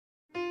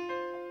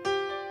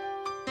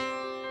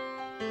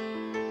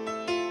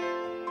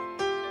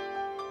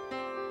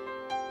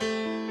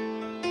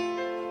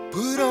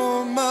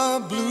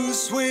blue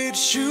suede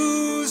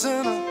shoes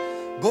and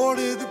I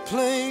boarded the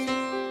plane.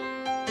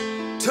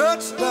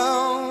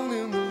 Touchdown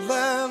in the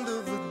land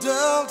of the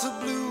Delta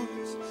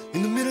Blues,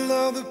 in the middle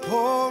of the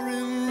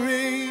pouring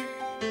rain.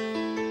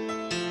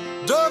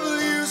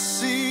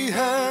 W.C.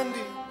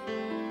 Handy,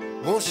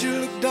 won't you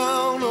look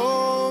down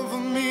over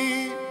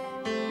me?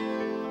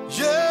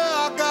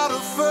 Yeah, I got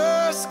a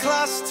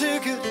first-class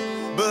ticket,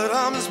 but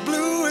I'm as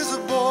blue as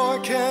a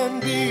boy can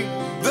be.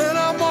 Then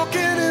I'm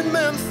walking in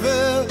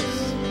Memphis,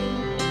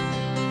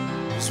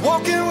 just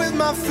walking with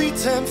my feet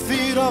 10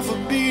 feet off a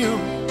beam.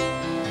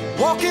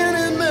 Walking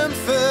in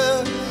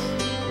Memphis,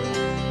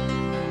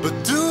 but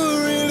do I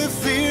really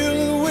feel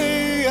the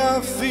way I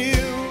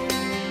feel?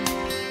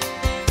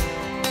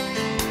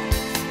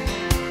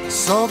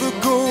 Saw the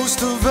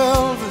ghost of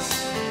Elvis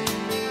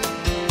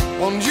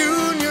on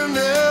Union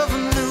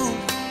Avenue,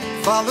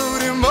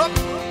 followed him up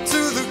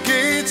to the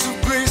gates of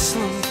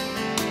Graceland,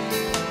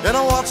 and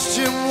I watched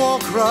him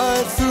walk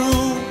right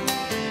through.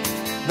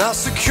 Now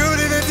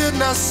security, they did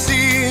not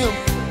see him,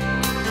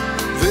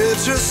 they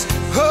just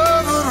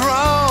hovered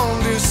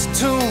round his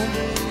tomb.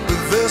 But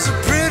there's a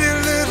pretty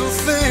little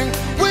thing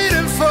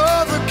waiting for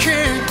the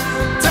king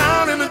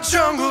down in the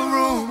jungle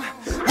room.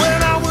 When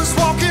I was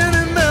walking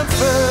in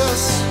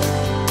Memphis,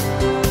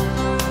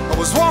 I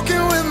was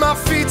walking with my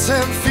feet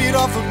 10 feet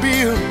off a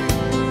beam.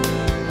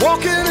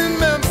 Walking in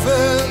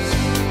Memphis,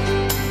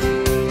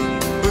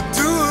 but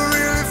do I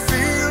really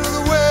feel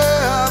the way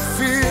I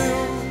feel?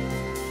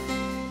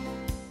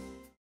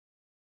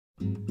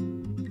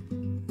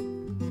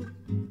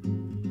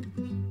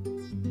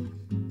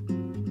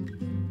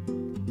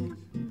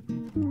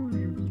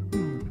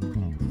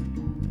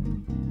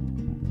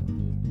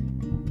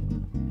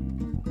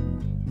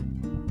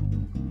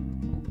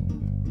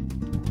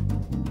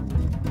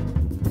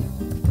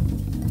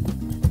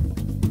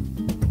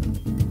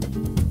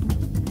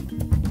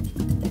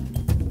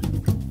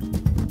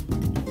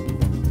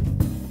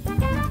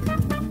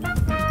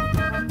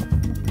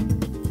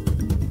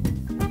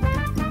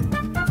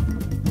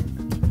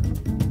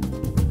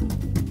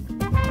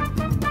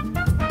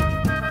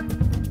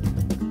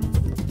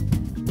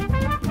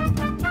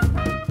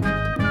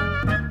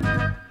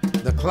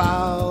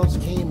 Clouds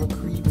came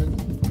a-creeping,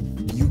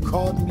 you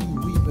caught me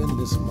weeping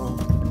this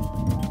morning.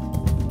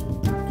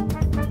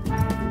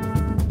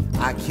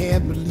 I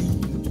can't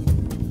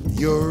believe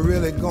you're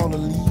really gonna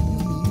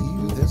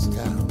leave this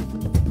town.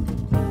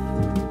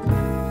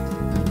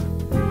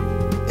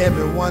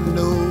 Everyone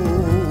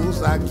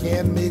knows I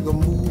can't make a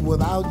move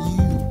without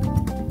you.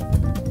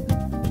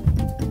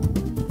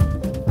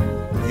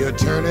 You're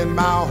turning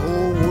my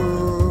whole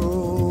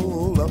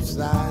world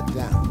upside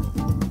down.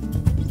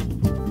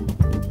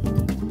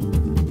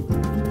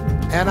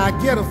 And I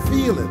get a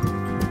feeling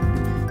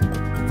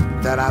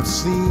that I've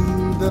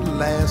seen the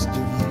last of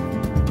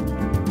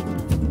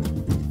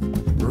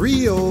you.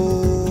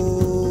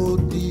 Rio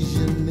de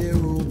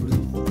Janeiro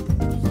blues.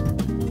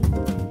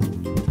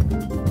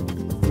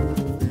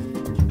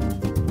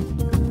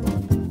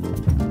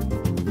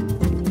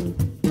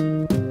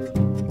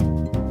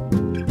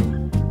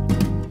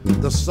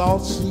 The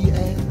salt sea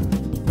air,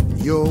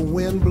 your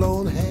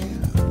windblown hair,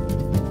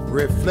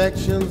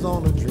 reflections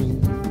on a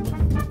dream.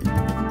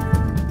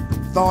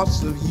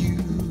 Thoughts of you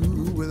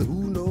with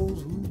who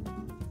knows who.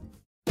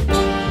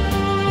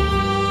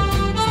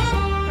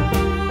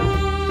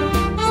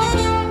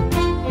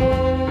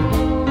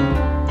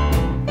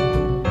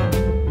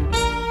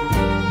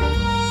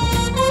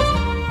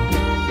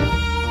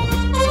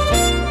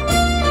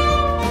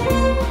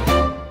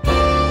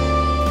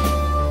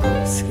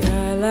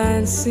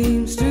 Skyline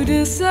seems to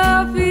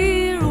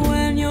disappear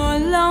when you're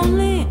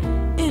lonely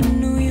in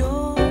New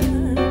York.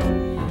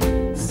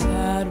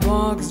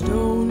 Sidewalks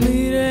don't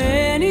lead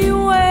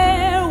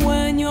anywhere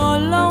when you're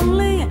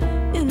lonely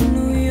in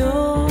New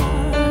York.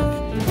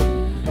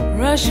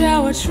 Rush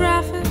hour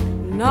traffic,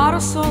 not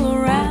a soul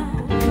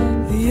around.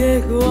 The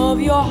echo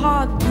of your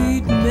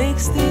heartbeat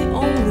makes the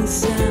only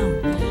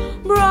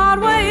sound.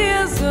 Broadway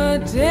is a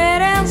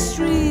dead-end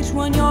street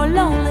when you're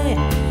lonely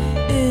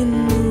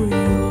in New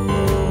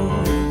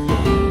York.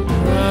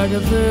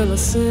 Rockefeller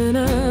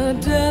Center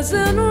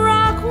doesn't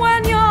rock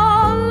when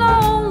you're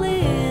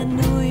lonely in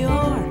New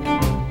York.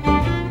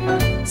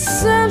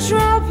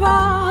 Central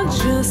Park,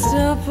 just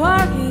a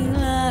parking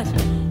lot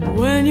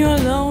when you're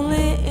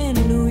lonely in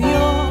New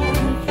York.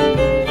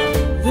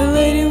 The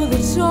lady with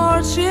the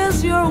torch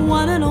is your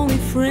one and only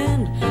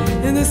friend.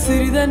 In the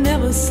city that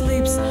never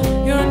sleeps,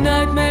 your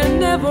nightmare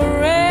never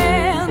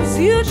ends.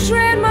 You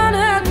trade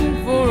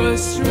Manhattan for a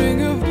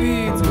string of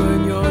beads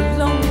when you're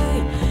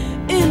lonely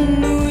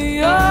in New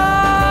York.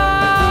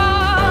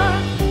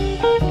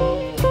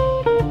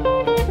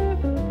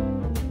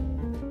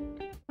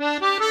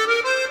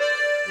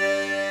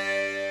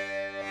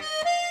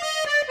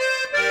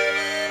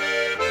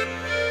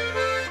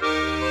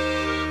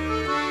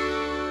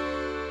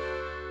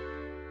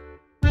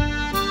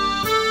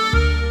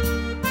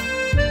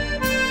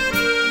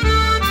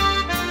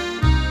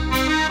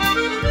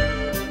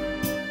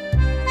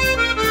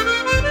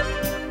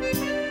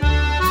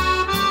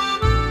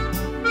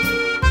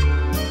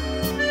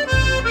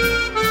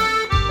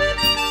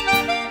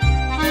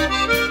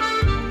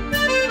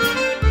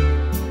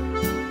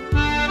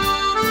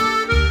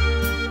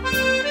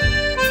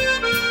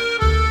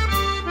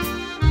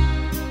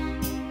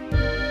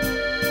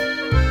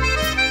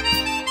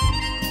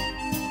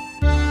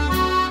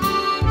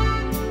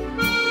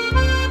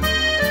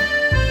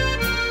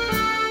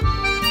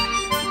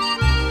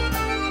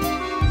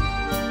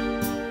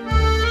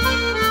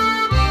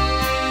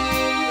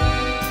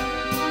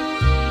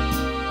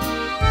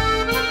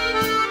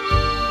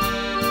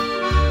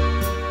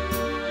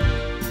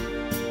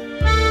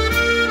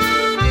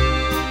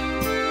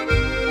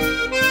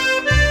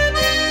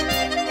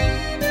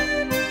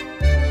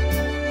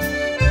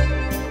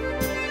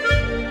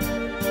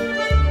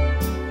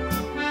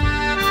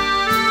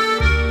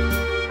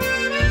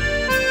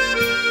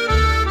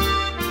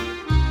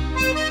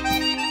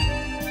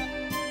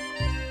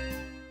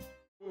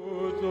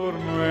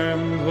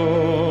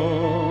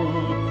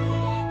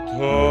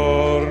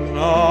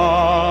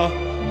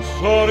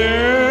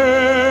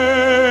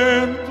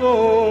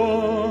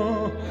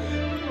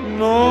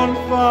 non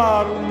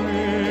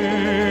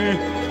farmi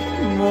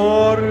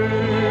morire.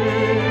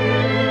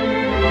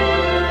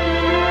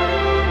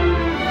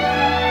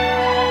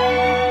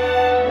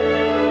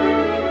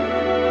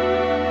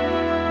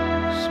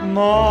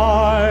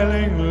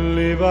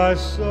 Smilingly I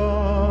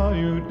saw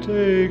you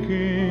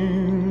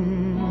taking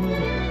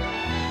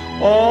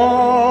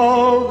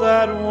all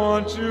that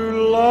once you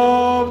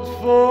loved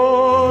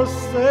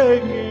forsaking,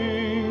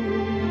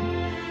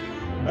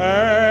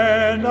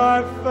 and I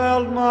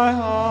felt my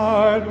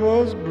heart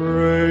was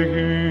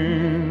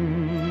breaking.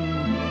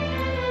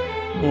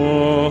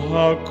 Oh,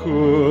 how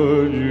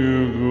could you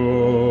go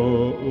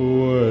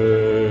away?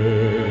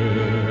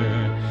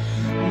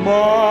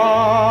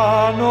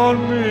 Ma non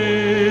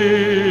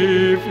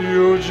mi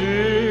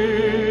fuggire,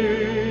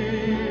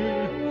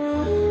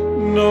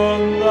 non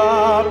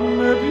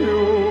darmi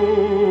più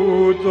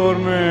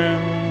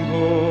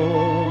tormento,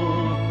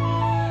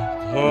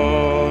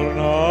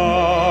 torna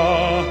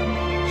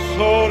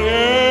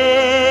Sorrento,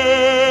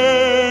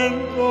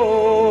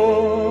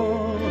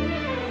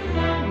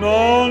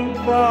 non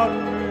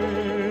farmi.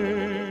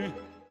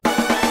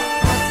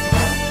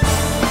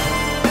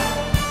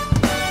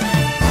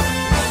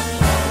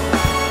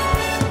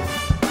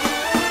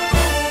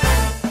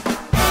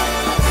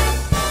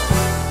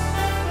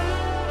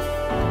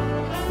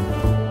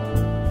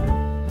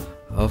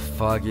 A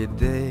foggy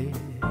day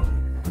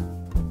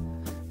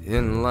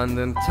in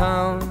London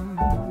town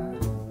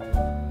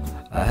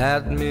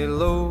had me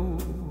low,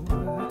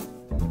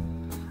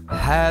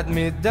 had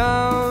me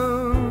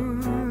down.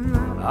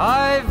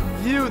 I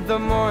viewed the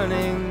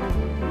morning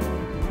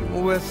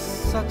with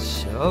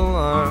such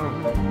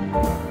alarm.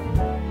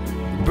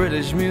 The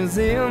British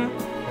Museum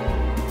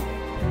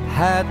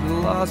had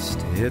lost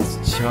its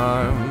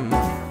charm.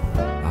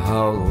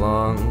 How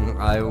long,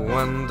 I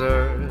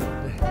wondered,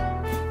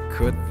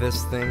 could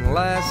this thing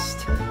last?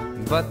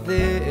 But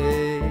the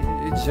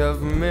age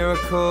of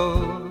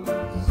miracles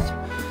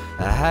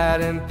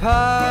hadn't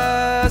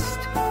passed,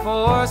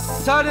 for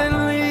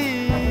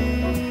suddenly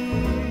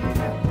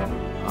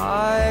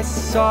I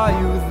saw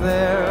you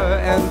there,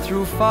 and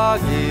through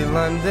foggy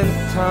London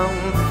town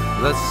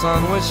the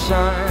sun was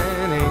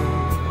shining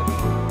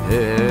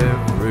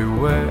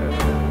everywhere.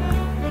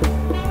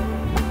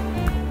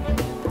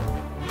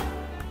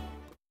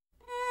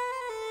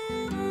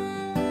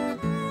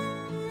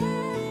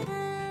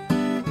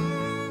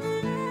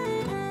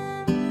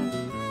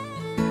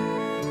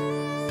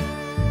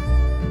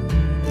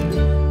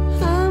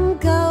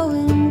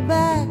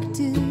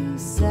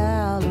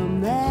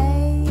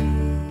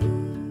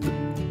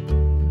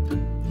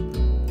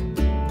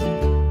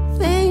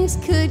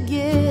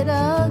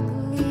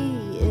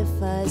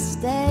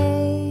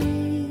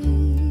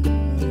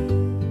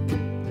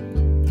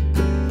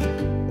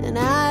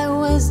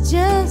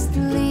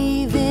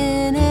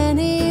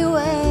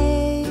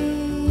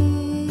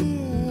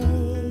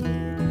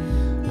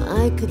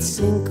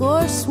 Sink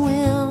or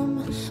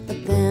swim,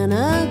 but then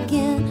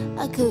again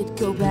I could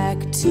go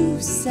back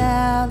to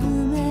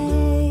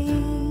Salome,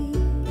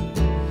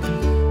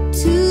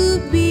 to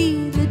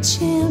be the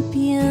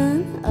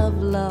champion of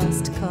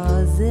lost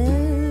causes,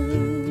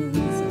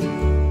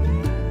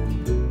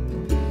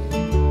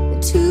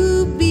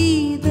 to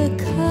be the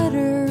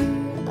cutter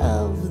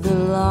of the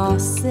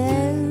losses,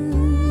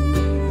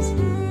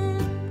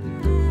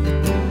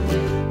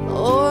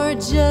 or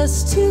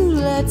just to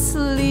let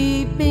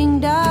sleeping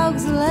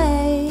dogs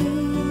lay.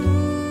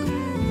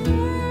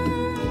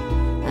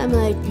 I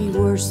might be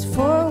worse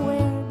for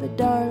wear, but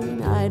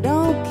darling, I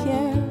don't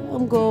care.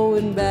 I'm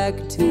going back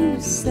to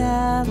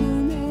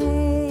Salome,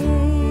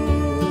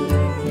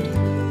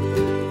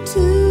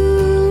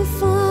 to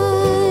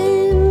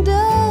find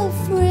a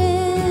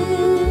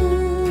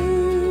friend,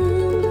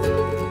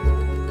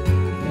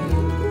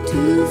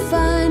 to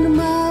find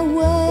my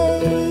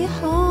way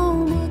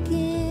home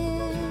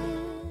again.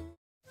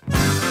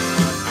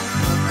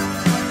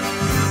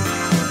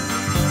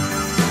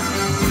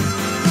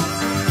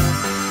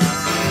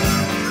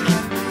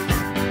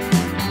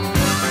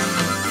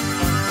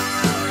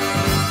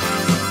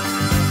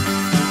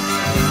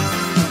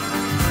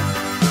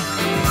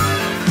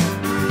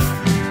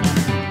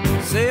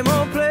 Same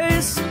old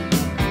place,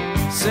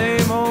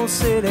 same old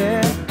city.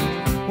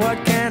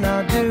 What can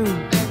I do?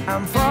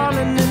 I'm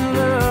falling in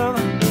love.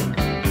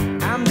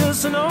 I'm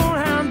just an old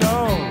hound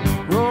dog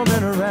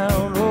roaming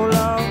around. Oh Lord,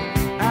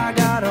 I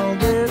got all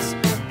this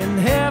in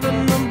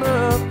heaven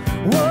above.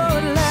 Whoa,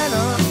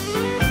 Atlanta,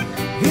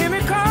 hear me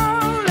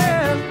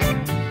calling.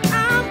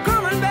 I'm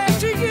coming back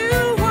to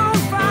you one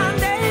fine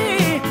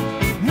day.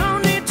 No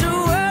need to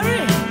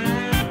worry,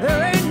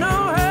 there ain't no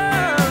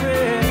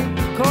hurry,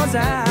 'cause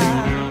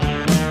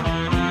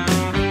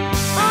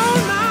on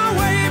my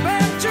way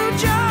back to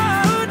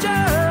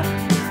Georgia,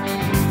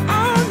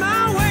 on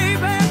my way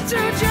back to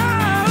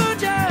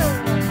Georgia.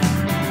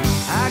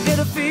 I get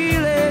a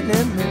feeling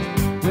in me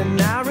when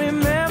I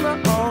remember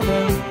all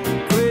the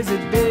crazy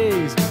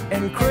days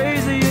and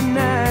crazy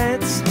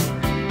nights.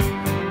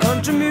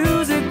 Country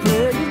music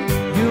playing,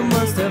 you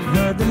must have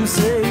heard them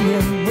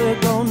saying, we're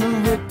gonna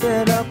rip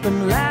it up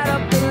and light up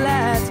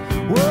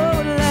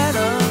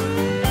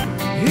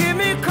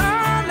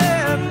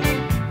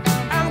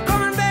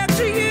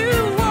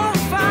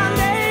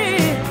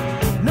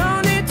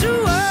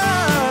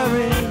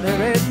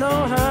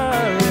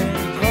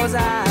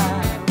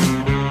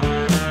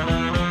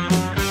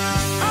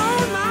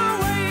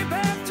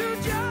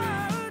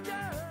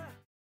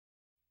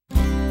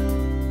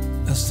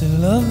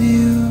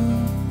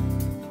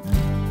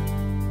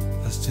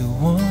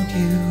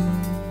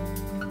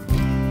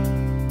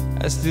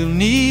still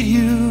need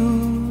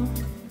you.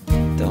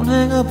 Don't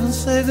hang up and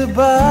say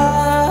goodbye.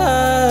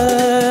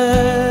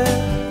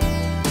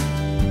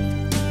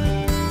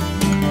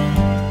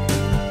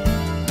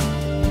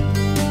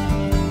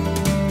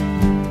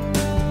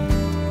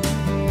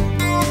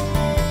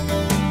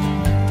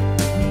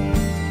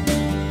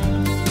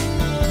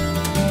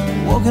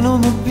 Walking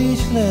on the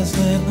beach last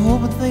night,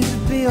 hoping things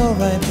would be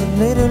alright, but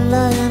later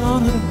lying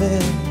on her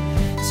bed,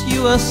 it's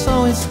you I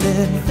saw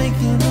instead,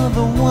 thinking of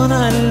the one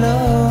I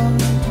love.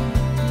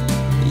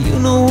 You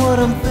know what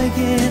I'm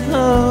thinking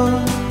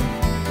of.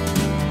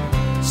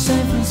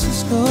 San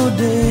Francisco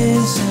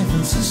days, San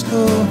Francisco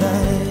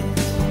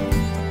nights.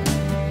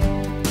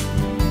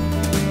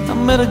 I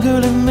met a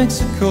girl in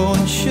Mexico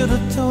and should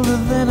have told her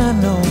then I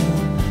know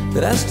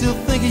that I still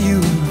think of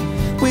you.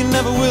 We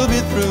never will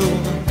be through.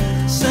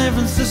 San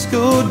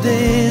Francisco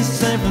days,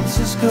 San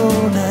Francisco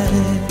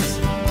nights.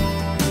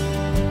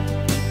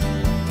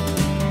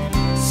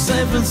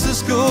 San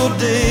Francisco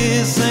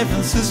days, San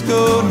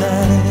Francisco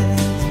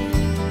nights.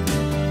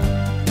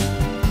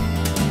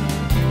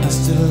 I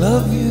still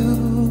love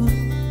you,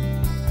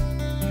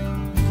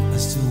 I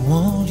still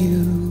want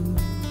you,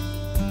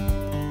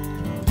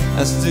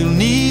 I still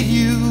need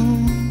you.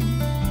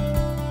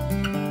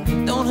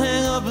 Don't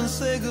hang up and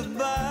say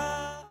goodbye.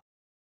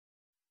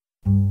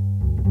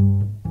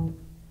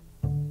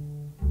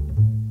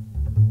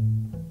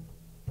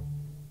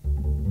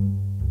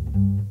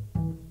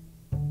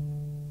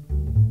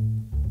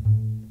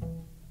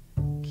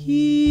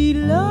 Key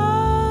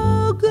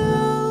Largo,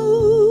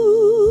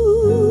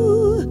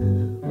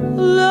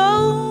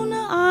 alone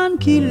on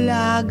Key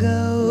Largo.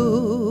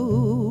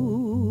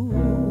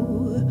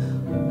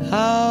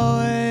 How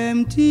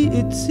empty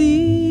it seems,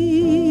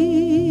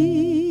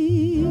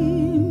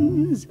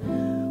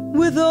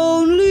 with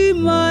only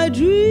my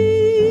dreams.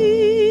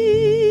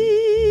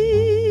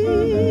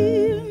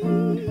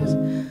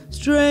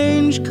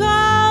 Strange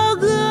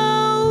cargo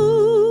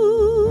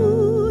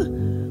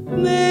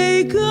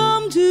may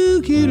come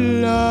to Key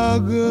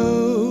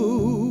Largo,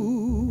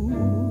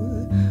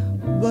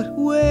 but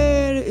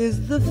where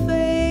is the face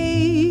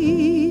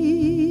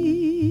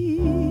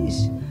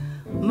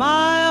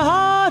my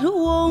heart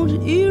won't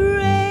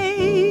erase?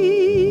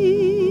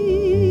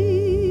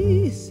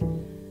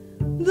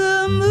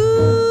 The moontide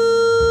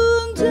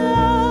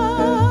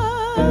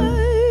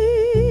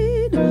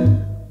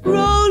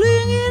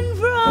rolling in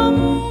from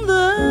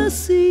the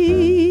sea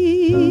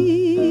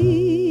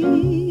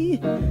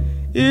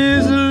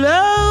is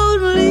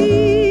lonely,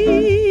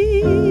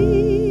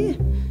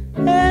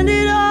 and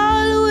it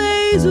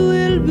always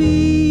will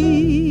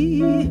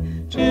be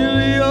till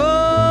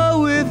you're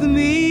with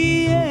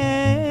me.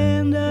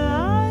 And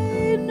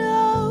I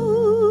know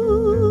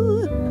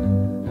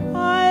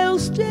I'll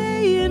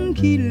stay in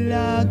Key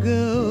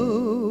Largo,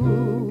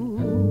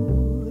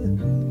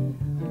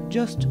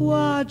 just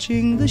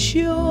watching the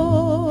shore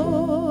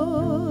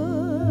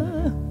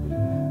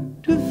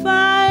to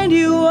find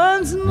you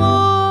once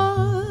more.